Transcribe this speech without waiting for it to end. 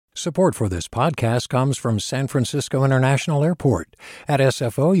Support for this podcast comes from San Francisco International Airport. At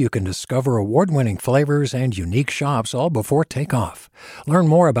SFO, you can discover award-winning flavors and unique shops all before takeoff. Learn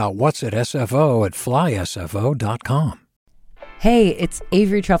more about what's at SFO at flysfo.com. Hey, it's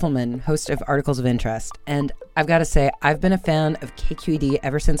Avery Trufelman, host of Articles of Interest, and I've got to say, I've been a fan of KQED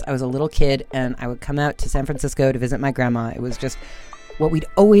ever since I was a little kid, and I would come out to San Francisco to visit my grandma. It was just what we'd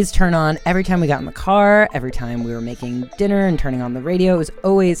always turn on every time we got in the car, every time we were making dinner and turning on the radio. It was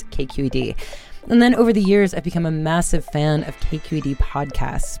always KQED. And then over the years, I've become a massive fan of KQED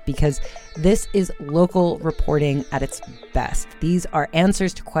podcasts because this is local reporting at its best. These are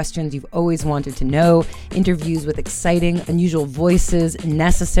answers to questions you've always wanted to know, interviews with exciting, unusual voices,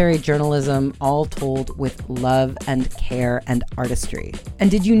 necessary journalism, all told with love and care and artistry. And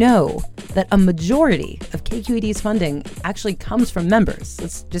did you know that a majority of KQED's funding actually comes from members?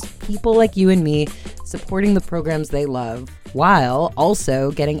 It's just people like you and me supporting the programs they love, while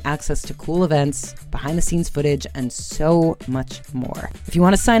also getting access to cool events, behind-the-scenes footage, and so much more. If you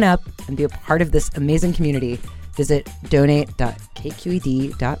want to sign up and be a part of this amazing community, visit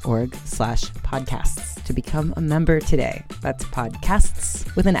donate.kqed.org/podcasts to become a member today. That's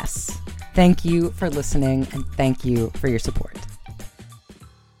podcasts with an S. Thank you for listening, and thank you for your support.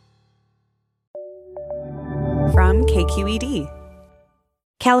 From KQED.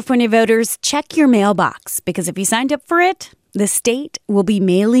 California voters, check your mailbox, because if you signed up for it, the state will be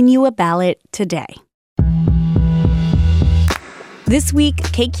mailing you a ballot today. This week,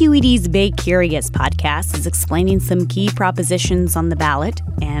 KQED's Bay Curious podcast is explaining some key propositions on the ballot,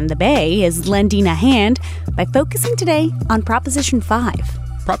 and the Bay is lending a hand by focusing today on Proposition 5.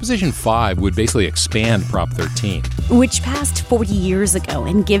 Proposition 5 would basically expand Prop 13. Which passed 40 years ago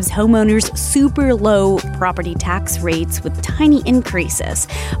and gives homeowners super low property tax rates with tiny increases.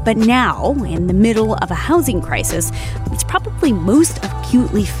 But now, in the middle of a housing crisis, it's probably most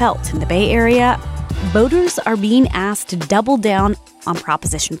acutely felt in the Bay Area. Voters are being asked to double down on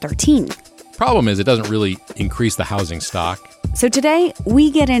Proposition 13. Problem is, it doesn't really increase the housing stock. So today, we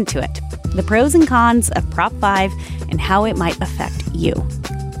get into it. The pros and cons of Prop 5 and how it might affect you.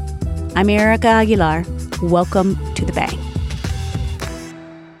 I'm Erica Aguilar. Welcome to the Bay.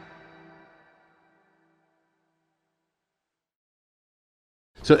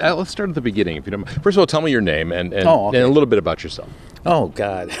 So let's start at the beginning, if you don't mind. First of all, tell me your name and a little bit about yourself. Oh,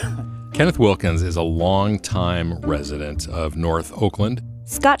 God. Kenneth Wilkins is a longtime resident of North Oakland.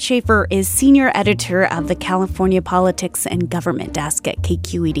 Scott Schaefer is senior editor of the California Politics and Government Desk at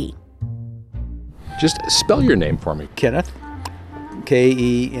KQED. Just spell your name for me. Kenneth,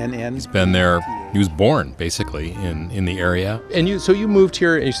 Kenn. He's been there. He was born, basically, in the area. And you moved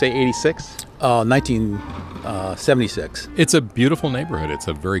here, and you say 86? 1976. It's a beautiful neighborhood. It's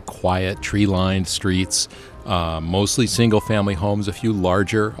a very quiet, tree-lined streets, mostly single-family homes, a few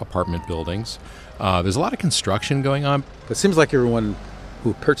larger apartment buildings. There's a lot of construction going on. It seems like everyone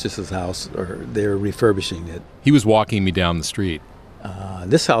who purchased this house, or they're refurbishing it. He was walking me down the street.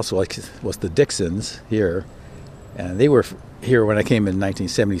 This house was the Dixons here, and they were here when I came in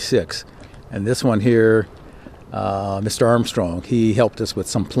 1976. And this one here, Mr. Armstrong, he helped us with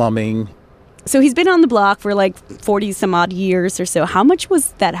some plumbing. So he's been on the block for like 40 some odd years or so. How much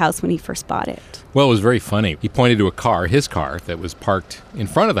was that house when he first bought it? Well, it was very funny. He pointed to his car that was parked in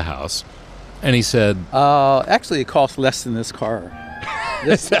front of the house, and he said, actually, it cost less than this car.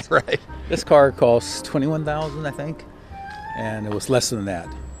 Is that right? This car cost $21,000, I think, and it was less than that.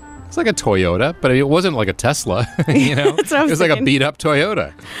 It's like a Toyota, but it wasn't like a Tesla, you know? That's what I was It was like a thinking. beat-up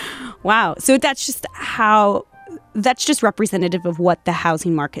Toyota. Wow. So that's just representative of what the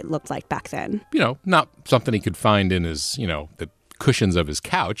housing market looked like back then. You know, not something he could find in his, the cushions of his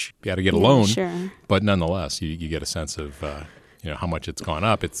couch. You got to get a loan. Sure. But nonetheless, you get a sense of, how much it's gone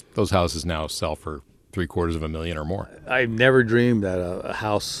up. Those houses now sell for $750,000 or more. I never dreamed that a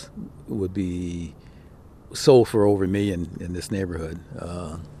house would be sold for over $1 million in this neighborhood.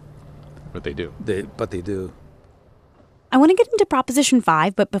 But they do. But they do. I want to get into Proposition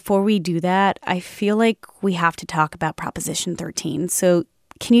 5, but before we do that, I feel like we have to talk about Proposition 13. So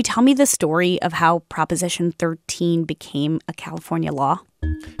can you tell me the story of how Proposition 13 became a California law?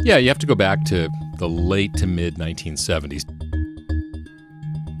 Yeah, you have to go back to the late to mid-1970s.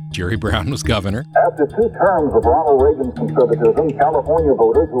 Jerry Brown was governor. After 2 terms of Ronald Reagan's conservatism, California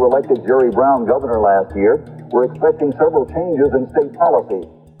voters who elected Jerry Brown governor last year were expecting several changes in state policy.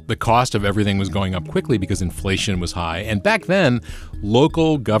 The cost of everything was going up quickly because inflation was high. And back then,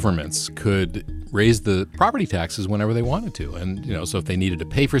 local governments could raise the property taxes whenever they wanted to. And, so if they needed to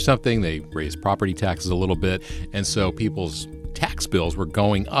pay for something, they raised property taxes a little bit. And so people's tax bills were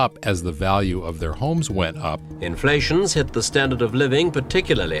going up as the value of their homes went up. Inflation's hit the standard of living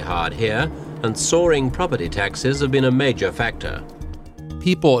particularly hard here, and soaring property taxes have been a major factor.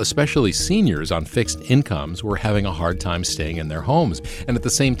 People, especially seniors on fixed incomes, were having a hard time staying in their homes. And at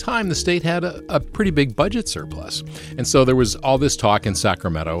the same time, the state had a pretty big budget surplus. And so there was all this talk in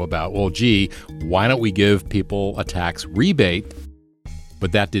Sacramento about, well, gee, why don't we give people a tax rebate?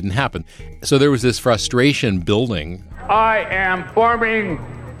 But that didn't happen. So there was this frustration building. I am forming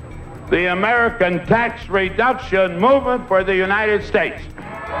the American Tax Reduction Movement for the United States.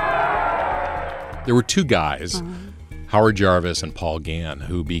 There were two guys, Howard Jarvis and Paul Gann,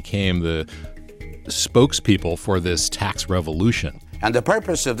 who became the spokespeople for this tax revolution. And the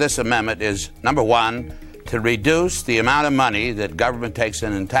purpose of this amendment is, number one, to reduce the amount of money that government takes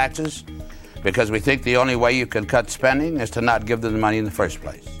in taxes, because we think the only way you can cut spending is to not give them the money in the first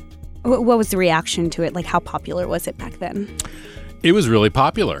place. What was the reaction to it? Like, how popular was it back then? It was really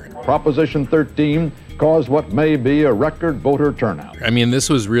popular. Proposition 13 caused what may be a record voter turnout. I mean, this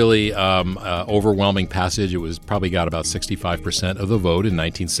was really overwhelming passage. It was probably got about 65% of the vote in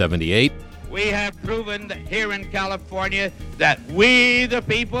 1978. We have proven that here in California that we, the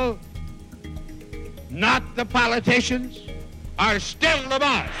people, not the politicians, are still the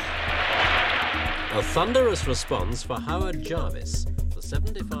boss. A thunderous response for Howard Jarvis, the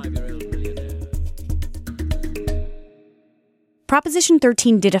 75-year-old millionaire. Proposition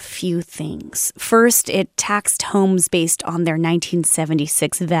 13 did a few things. First, it taxed homes based on their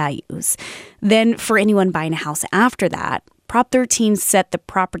 1976 values. Then, for anyone buying a house after that, Prop 13 set the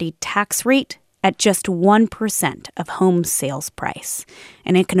property tax rate at just 1% of home sales price.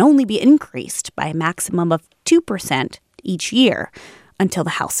 And it can only be increased by a maximum of 2% each year until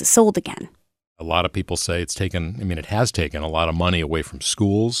the house is sold again. A lot of people say it has taken a lot of money away from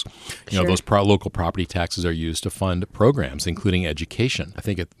schools. Sure. Those local property taxes are used to fund programs, including education. I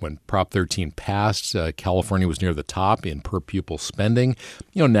think when Prop 13 passed, California was near the top in per pupil spending.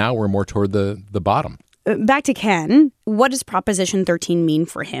 Now we're more toward the bottom. Back to Ken. What does Proposition 13 mean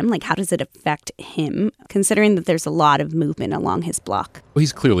for him? Like, how does it affect him, considering that there's a lot of movement along his block? Well,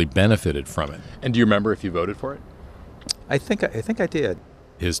 he's clearly benefited from it. And do you remember if you voted for it? I think I did.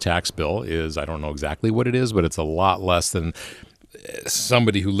 His tax bill is, I don't know exactly what it is, but it's a lot less than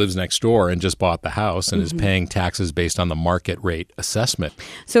somebody who lives next door and just bought the house and is paying taxes based on the market rate assessment.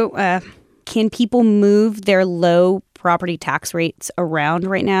 So can people move their low property tax rates around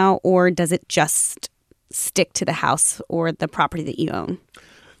right now, or does it just stick to the house or the property that you own?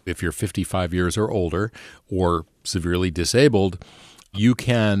 If you're 55 years or older or severely disabled, you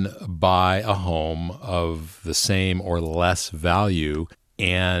can buy a home of the same or less value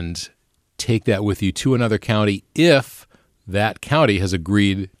and take that with you to another county if that county has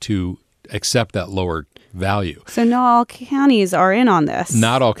agreed to accept that lower value. So not all counties are in on this.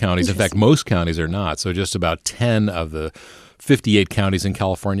 Not all counties. In fact, most counties are not. So just about 10 of the 58 counties in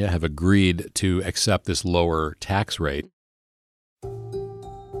California have agreed to accept this lower tax rate.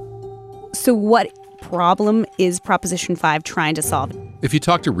 So what problem is Proposition 5 trying to solve? If you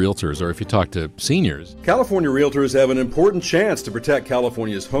talk to realtors or if you talk to seniors, California realtors have an important chance to protect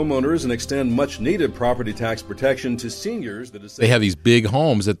California's homeowners and extend much-needed property tax protection to seniors. They have these big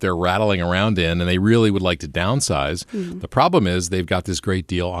homes that they're rattling around in, and they really would like to downsize. The problem is they've got this great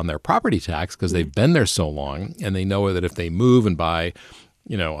deal on their property tax because they've been there so long, and they know that if they move and buy,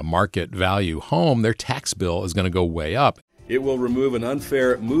 a market value home, their tax bill is going to go way up. It will remove an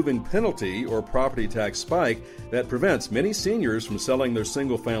unfair moving penalty or property tax spike that prevents many seniors from selling their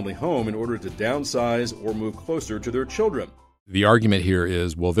single-family home in order to downsize or move closer to their children. The argument here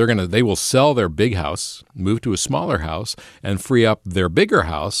is, well, they will sell their big house, move to a smaller house, and free up their bigger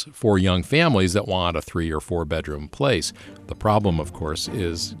house for young families that want a 3 or 4 bedroom place. The problem, of course,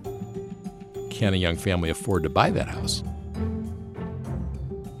 is can a young family afford to buy that house?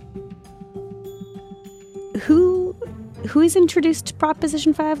 Who has introduced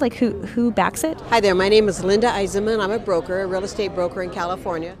Proposition 5? Like, who backs it? Hi there, my name is Linda Eisenman. I'm a broker, a real estate broker in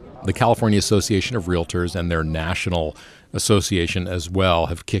California. The California Association of Realtors and their national association as well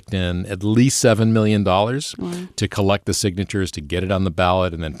have kicked in at least $7 million to collect the signatures, to get it on the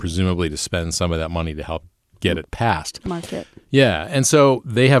ballot, and then presumably to spend some of that money to help get it passed. Market. Yeah, and so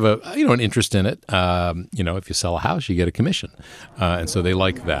they have an interest in it. If you sell a house, you get a commission, and so they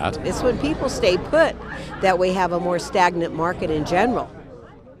like that. It's when people stay put that we have a more stagnant market in general.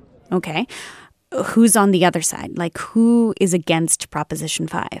 Okay. Who's on the other side? Like, who is against Proposition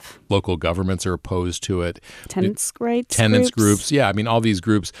 5? Local governments are opposed to it. Tenants' rights groups. Yeah, all these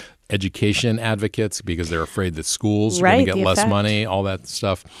groups, education advocates, because they're afraid that schools are going to get less money, all that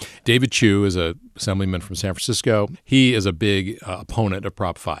stuff. David Chu is a assemblyman from San Francisco. He is a big opponent of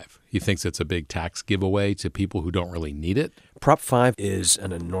Prop 5. He thinks it's a big tax giveaway to people who don't really need it. Prop 5 is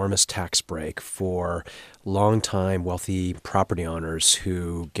an enormous tax break for longtime wealthy property owners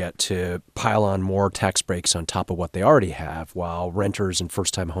who get to pile on more tax breaks on top of what they already have, while renters and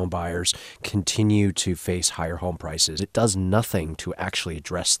first-time home buyers continue to face higher home prices. It does nothing to actually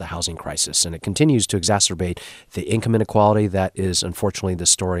address the housing crisis, and it continues to exacerbate the income inequality that is unfortunately the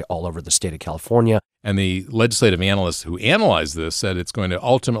story all over the state of California. And the legislative analysts who analyzed this said it's going to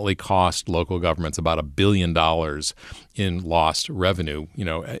ultimately cost local governments about $1 billion in lost revenue,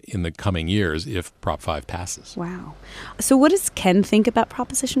 in the coming years if Prop 5 passes. Wow. So what does Ken think about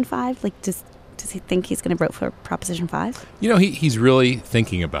Proposition 5? Like, does he think he's going to vote for Proposition 5? He's really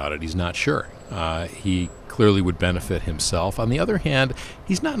thinking about it. He's not sure. He clearly would benefit himself. On the other hand,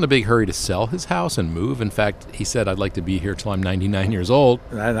 he's not in a big hurry to sell his house and move. In fact, he said, I'd like to be here till I'm 99 years old.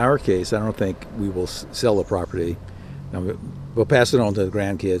 In our case, I don't think we will sell the property. We'll pass it on to the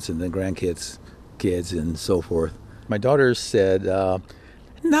grandkids and then grandkids' kids and so forth. My daughter said,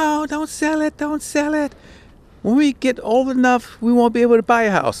 no, don't sell it. When we get old enough, we won't be able to buy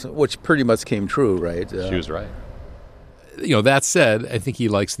a house, which pretty much came true, right? She was right. That said, I think he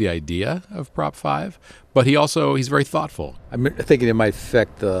likes the idea of Prop 5, but he's very thoughtful. I'm thinking it might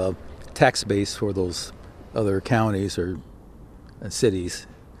affect the tax base for those other counties or cities.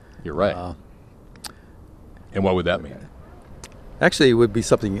 You're right. And what would that mean? Actually, it would be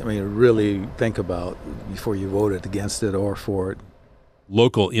something to really think about before you voted against it or for it.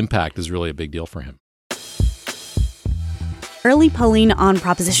 Local impact is really a big deal for him. Early polling on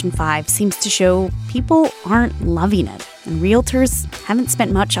Proposition 5 seems to show people aren't loving it, and realtors haven't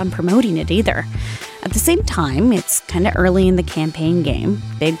spent much on promoting it either. At the same time, it's kind of early in the campaign game.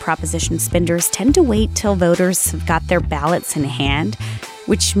 Big proposition spenders tend to wait till voters have got their ballots in hand,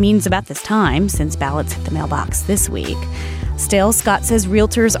 which means about this time, since ballots hit the mailbox this week. Still, Scott says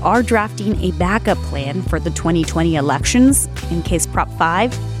realtors are drafting a backup plan for the 2020 elections in case Prop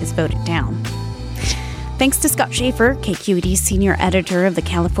 5 is voted down. Thanks to Scott Schaefer, KQED's senior editor of the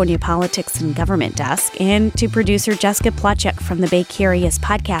California Politics and Government Desk, and to producer Jessica Plachek from the Bay Curious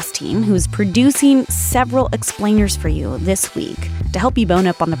podcast team, who's producing several explainers for you this week to help you bone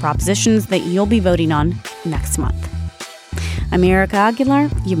up on the propositions that you'll be voting on next month. I'm Erica Aguilar.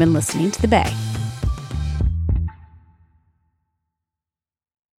 You've been listening to The Bay.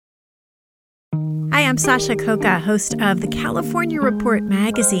 Hi, I'm Sasha Coca, host of the California Report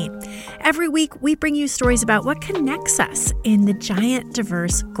magazine. Every week, we bring you stories about what connects us in the giant,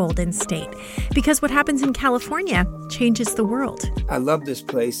 diverse Golden State. Because what happens in California changes the world. I love this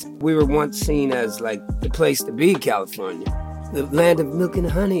place. We were once seen as like the place to be, California. The land of milk and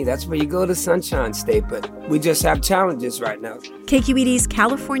honey. That's where you go to Sunshine State, but we just have challenges right now. KQED's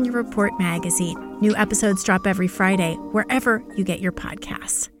California Report magazine. New episodes drop every Friday, wherever you get your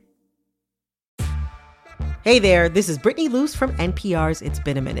podcasts. Hey there, this is Brittany Luce from NPR's It's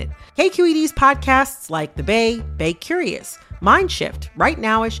Been a Minute. KQED's podcasts like The Bay, Bay Curious, Mindshift, Right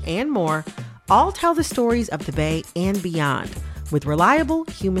Nowish, and more all tell the stories of the Bay and beyond with reliable,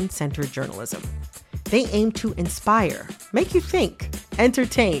 human-centered journalism. They aim to inspire, make you think,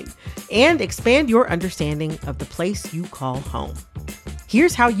 entertain, and expand your understanding of the place you call home.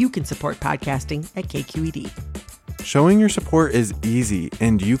 Here's how you can support podcasting at KQED. Showing your support is easy,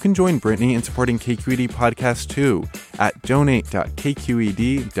 and you can join Brittany in supporting KQED Podcast too at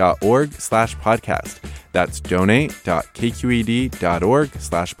donate.kqed.org/podcast. That's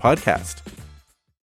donate.kqed.org/podcast.